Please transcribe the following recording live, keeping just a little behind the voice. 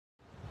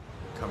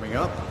Coming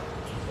up,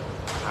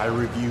 I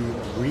review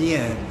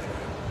Rien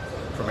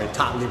from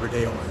Etat Libre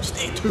D'Orange.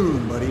 Stay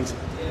tuned, buddies.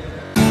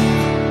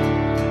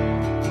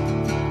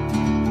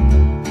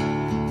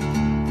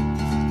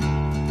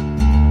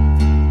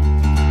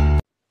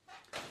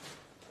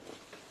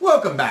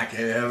 Welcome back,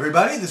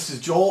 everybody. This is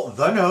Joel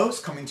the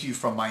Nose coming to you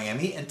from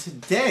Miami, and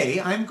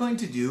today I'm going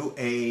to do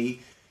a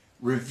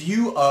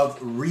review of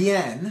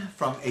Rien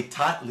from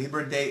Etat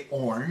Libre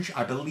D'Orange.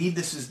 I believe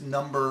this is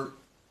number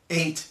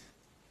 8.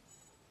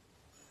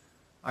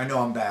 I know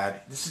I'm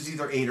bad. This is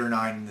either 8 or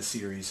 9 in the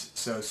series,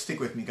 so stick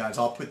with me, guys.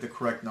 I'll put the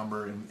correct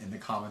number in the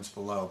comments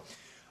below.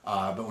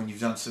 But when you've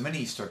done so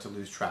many, you start to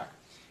lose track.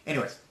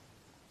 Anyways,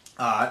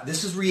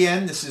 this is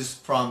Rien. This is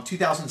from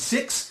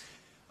 2006.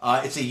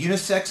 It's a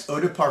unisex eau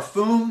de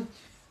parfum.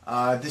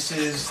 This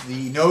is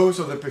the nose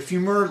of the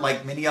perfumer,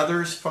 like many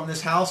others from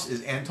this house,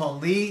 is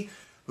Antoine Lie,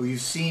 who you've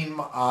seen,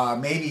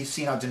 maybe you've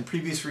seen. I've done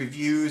previous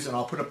reviews, and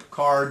I'll put up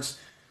cards.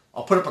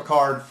 I'll put up a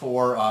card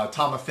for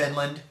Tom of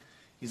Finland.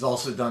 He's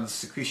also done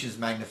Secretions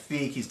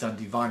Magnifique. He's done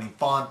Divining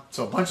Font.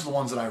 So a bunch of the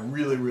ones that I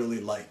really, really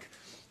like.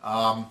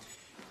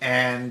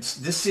 And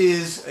this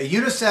is a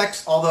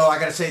unisex, although I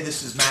gotta say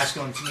this is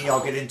masculine to me.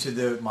 I'll get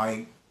into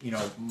my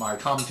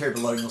commentary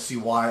below, and you'll see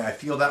why I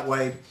feel that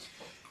way.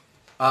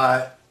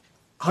 100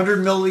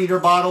 milliliter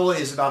bottle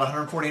is about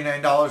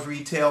 $149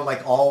 retail,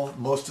 like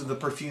most of the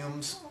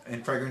perfumes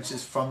and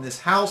fragrances from this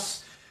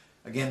house.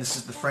 Again, this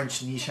is the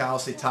French niche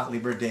house, Etat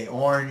Libre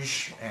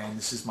D'Orange, and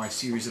this is my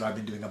series that I've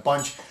been doing a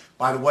bunch.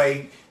 By the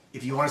way,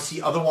 if you want to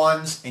see other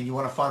ones and you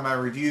want to find my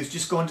reviews,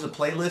 just go into the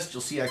playlist.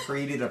 You'll see I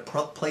created a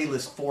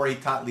playlist for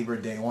Etat Libre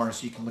D'Orange,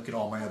 so you can look at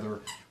all my other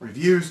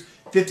reviews.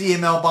 50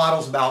 ml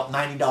bottles, about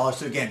 $90.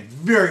 So again,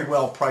 very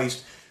well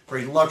priced for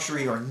a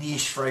luxury or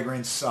niche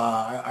fragrance.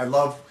 I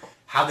love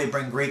how they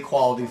bring great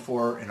quality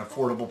for an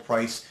affordable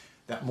price,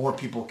 that more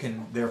people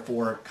can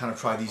therefore kind of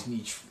try these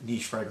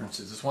niche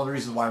fragrances. It's one of the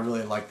reasons why I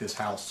really like this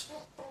house.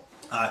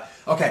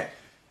 Okay.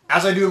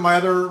 As I do in my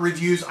other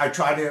reviews,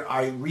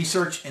 I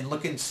research and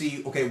look and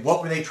see, okay,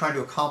 what were they trying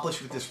to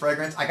accomplish with this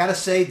fragrance? I gotta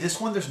say, this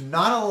one, there's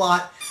not a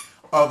lot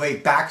of a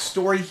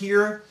backstory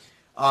here.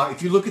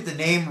 If you look at the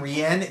name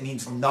Rien, it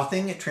means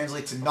nothing. It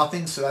translates to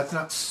nothing, so that's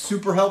not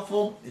super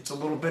helpful. It's a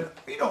little bit,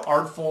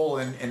 artful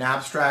and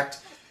abstract.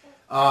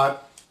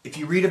 If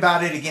you read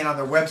about it again on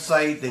their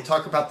website, they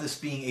talk about this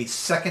being a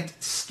second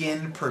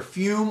skin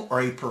perfume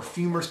or a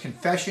perfumer's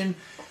confession.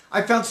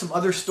 I found some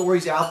other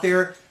stories out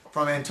there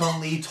from Antoine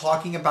Lie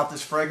talking about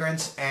this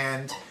fragrance,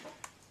 and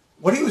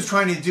what he was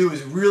trying to do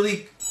is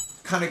really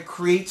kind of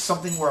create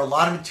something where a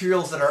lot of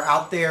materials that are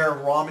out there,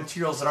 raw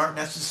materials that aren't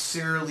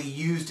necessarily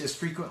used as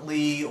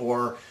frequently,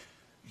 or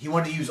he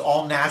wanted to use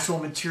all natural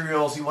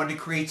materials. He wanted to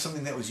create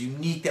something that was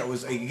unique, that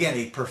was, again,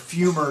 a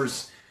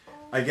perfumer's,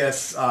 I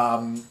guess,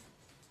 a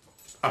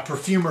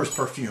perfumer's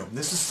perfume.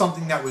 This is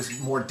something that was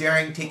more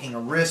daring, taking a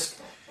risk,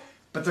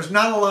 but there's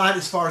not a lot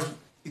as far as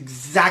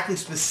exactly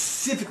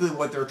specifically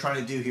what they're trying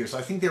to do here. So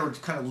I think they were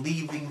kind of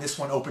leaving this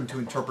one open to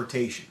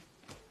interpretation.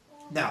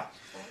 Now,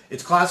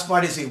 it's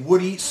classified as a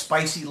woody,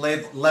 spicy,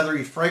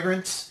 leathery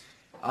fragrance.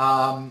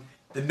 The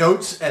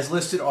notes as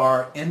listed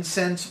are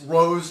incense,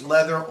 rose,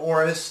 leather,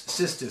 orris,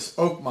 cistus,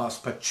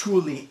 oakmoss,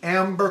 patchouli,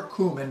 amber,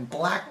 cumin,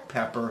 black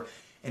pepper,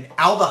 and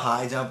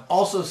aldehides. I've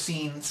also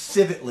seen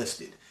civet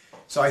listed.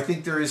 So I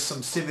think there is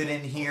some civet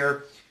in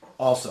here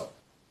also.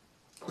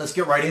 Let's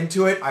get right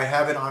into it. I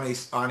have it on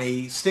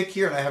a stick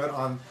here, and I have it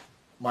on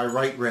my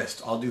right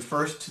wrist. I'll do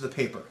first to the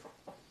paper.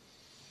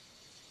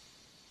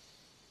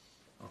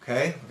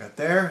 Okay, I got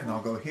there, and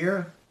I'll go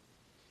here.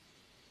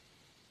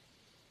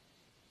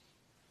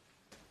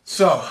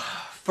 So,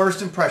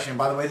 first impression.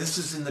 By the way, this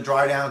is in the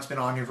dry down. It's been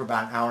on here for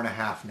about an hour and a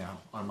half now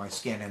on my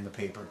skin and the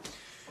paper.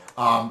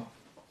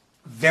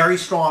 Very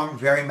strong,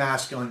 very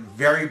masculine,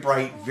 very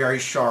bright, very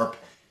sharp,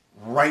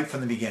 right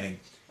from the beginning.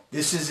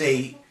 This is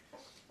a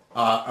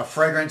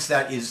fragrance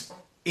that is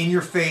in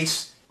your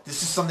face.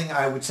 This is something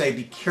I would say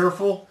be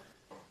careful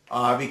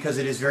because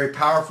it is very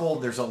powerful.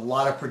 There's a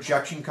lot of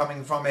projection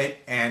coming from it,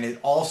 and it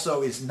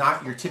also is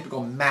not your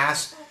typical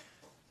mass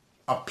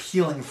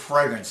appealing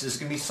fragrance. This is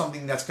going to be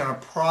something that's going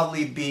to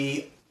probably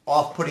be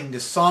off-putting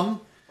to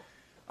some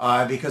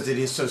because it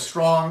is so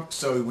strong.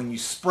 So when you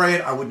spray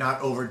it, I would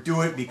not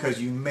overdo it because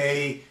you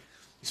may,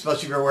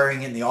 especially if you're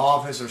wearing it in the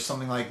office or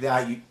something like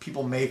that,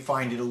 people may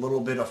find it a little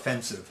bit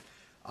offensive.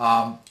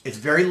 It's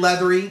very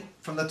leathery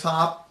from the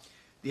top.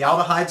 The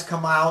aldehydes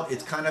come out.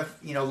 It's kind of,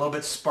 a little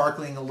bit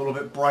sparkling, a little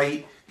bit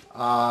bright.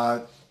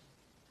 I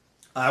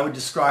would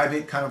describe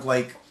it kind of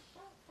like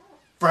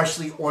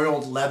freshly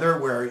oiled leather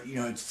where,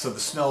 so the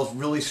smell is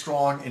really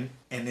strong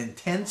and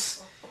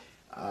intense.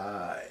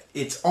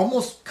 It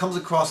almost comes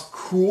across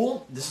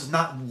cool. This is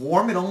not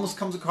warm. It almost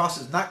comes across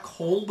as not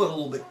cold, but a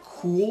little bit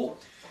cool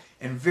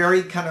and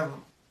very kind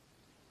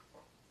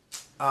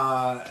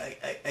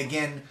of,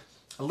 again,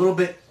 a little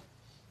bit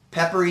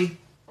peppery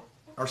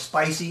or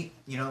spicy.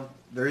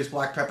 There is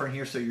black pepper in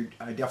here, so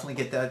I definitely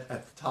get that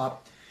at the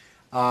top.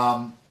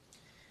 I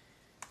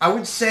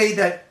would say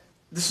that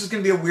this is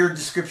going to be a weird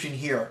description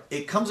here.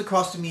 It comes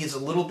across to me as a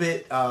little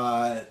bit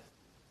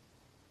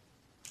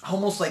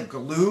almost like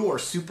glue or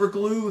super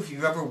glue. If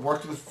you've ever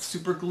worked with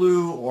super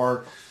glue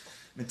or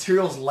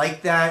materials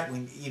like that,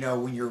 when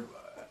you're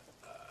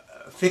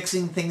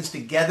fixing things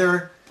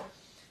together,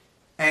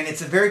 and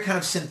it's a very kind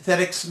of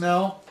synthetic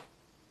smell.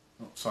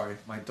 Oh, sorry,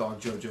 my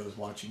dog Jojo is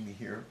watching me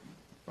here.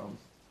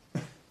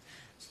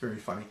 It's very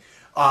funny.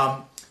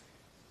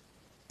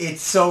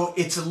 It's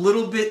a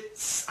little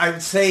bit, I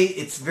would say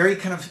it's very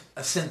kind of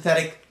a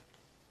synthetic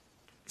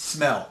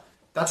smell.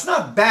 That's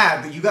not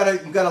bad, but you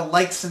gotta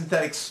like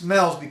synthetic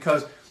smells,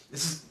 because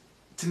this is,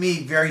 to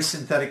me, very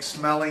synthetic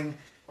smelling.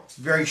 It's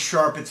very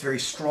sharp. It's very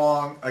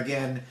strong.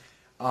 Again,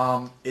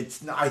 I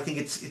think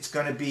it's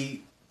going to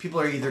be,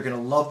 people are either going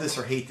to love this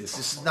or hate this.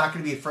 This is not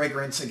going to be a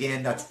fragrance,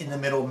 again, that's in the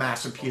middle,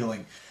 mass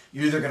appealing.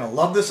 You're either going to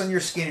love this on your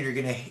skin,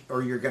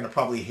 or you're going to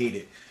probably hate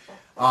it.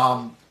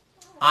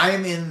 I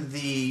am in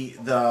the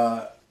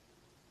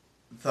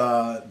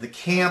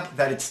camp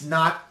that it's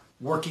not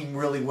working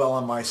really well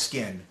on my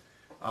skin.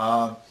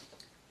 Now,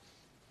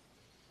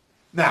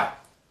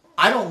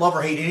 I don't love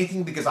or hate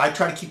anything, because I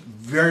try to keep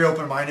very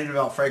open-minded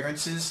about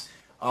fragrances.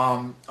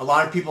 A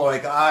lot of people are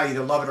like,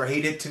 either love it or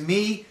hate it. To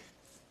me,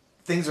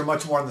 things are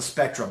much more on the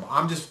spectrum.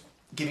 I'm just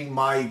giving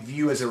my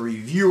view as a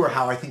reviewer,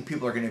 how I think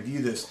people are going to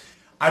view this.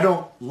 I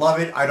don't love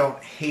it. I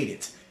don't hate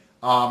it.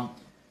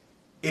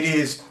 It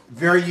is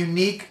very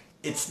unique.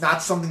 It's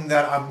not something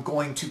that I'm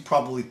going to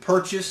probably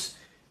purchase,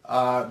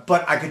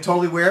 but I could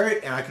totally wear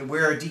it, and I could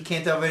wear a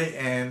decant of it,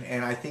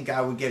 and I think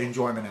I would get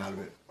enjoyment out of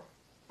it.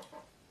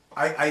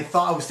 I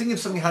was thinking of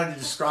something how to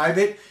describe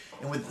it,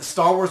 and with the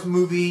Star Wars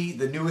movie,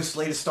 the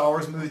latest Star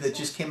Wars movie that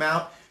just came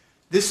out,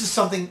 this is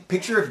something,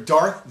 picture if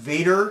Darth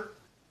Vader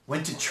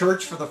went to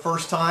church for the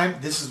first time,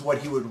 this is what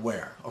he would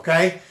wear,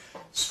 okay?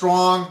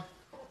 Strong,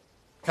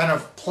 kind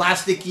of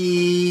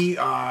plasticky,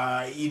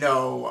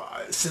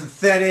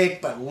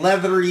 synthetic, but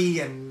leathery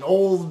and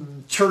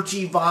old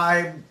churchy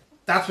vibe.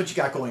 That's what you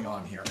got going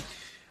on here.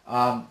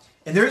 And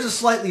there's a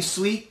slightly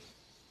sweet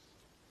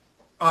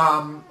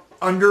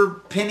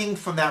underpinning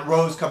from that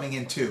rose coming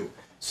in too.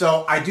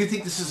 So I do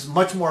think this is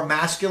much more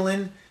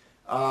masculine.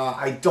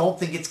 I don't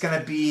think it's going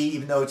to be,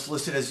 even though it's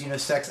listed as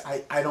unisex,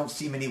 I don't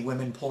see many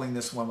women pulling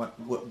this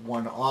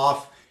one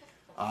off.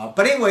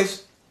 But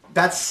anyways,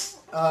 that's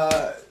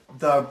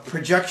the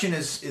projection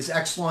is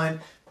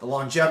excellent. The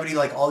longevity,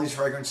 like all these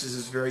fragrances,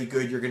 is very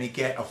good. You're going to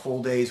get a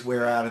full day's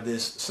wear out of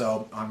this.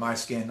 So on my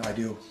skin, I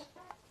do.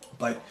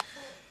 But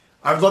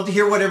I would love to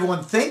hear what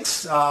everyone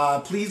thinks.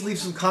 Please leave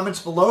some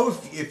comments below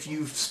if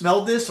you've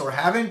smelled this or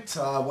haven't,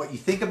 what you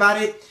think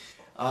about it.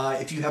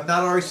 If you have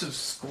not already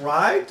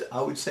subscribed,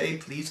 I would say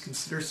please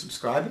consider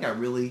subscribing. I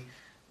really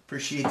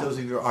appreciate those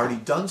of you who have already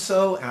done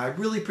so, and I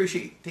really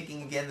appreciate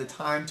taking again the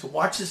time to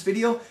watch this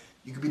video.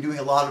 You could be doing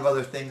a lot of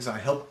other things. I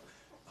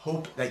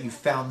hope that you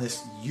found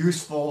this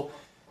useful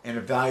and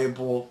a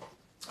valuable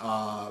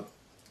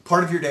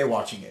part of your day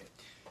watching it.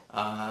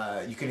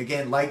 You can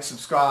again like,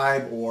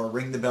 subscribe, or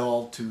ring the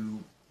bell to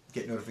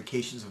get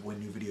notifications of when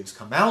new videos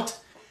come out.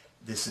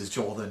 This is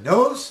Joel the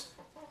Nose.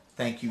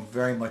 Thank you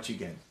very much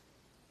again.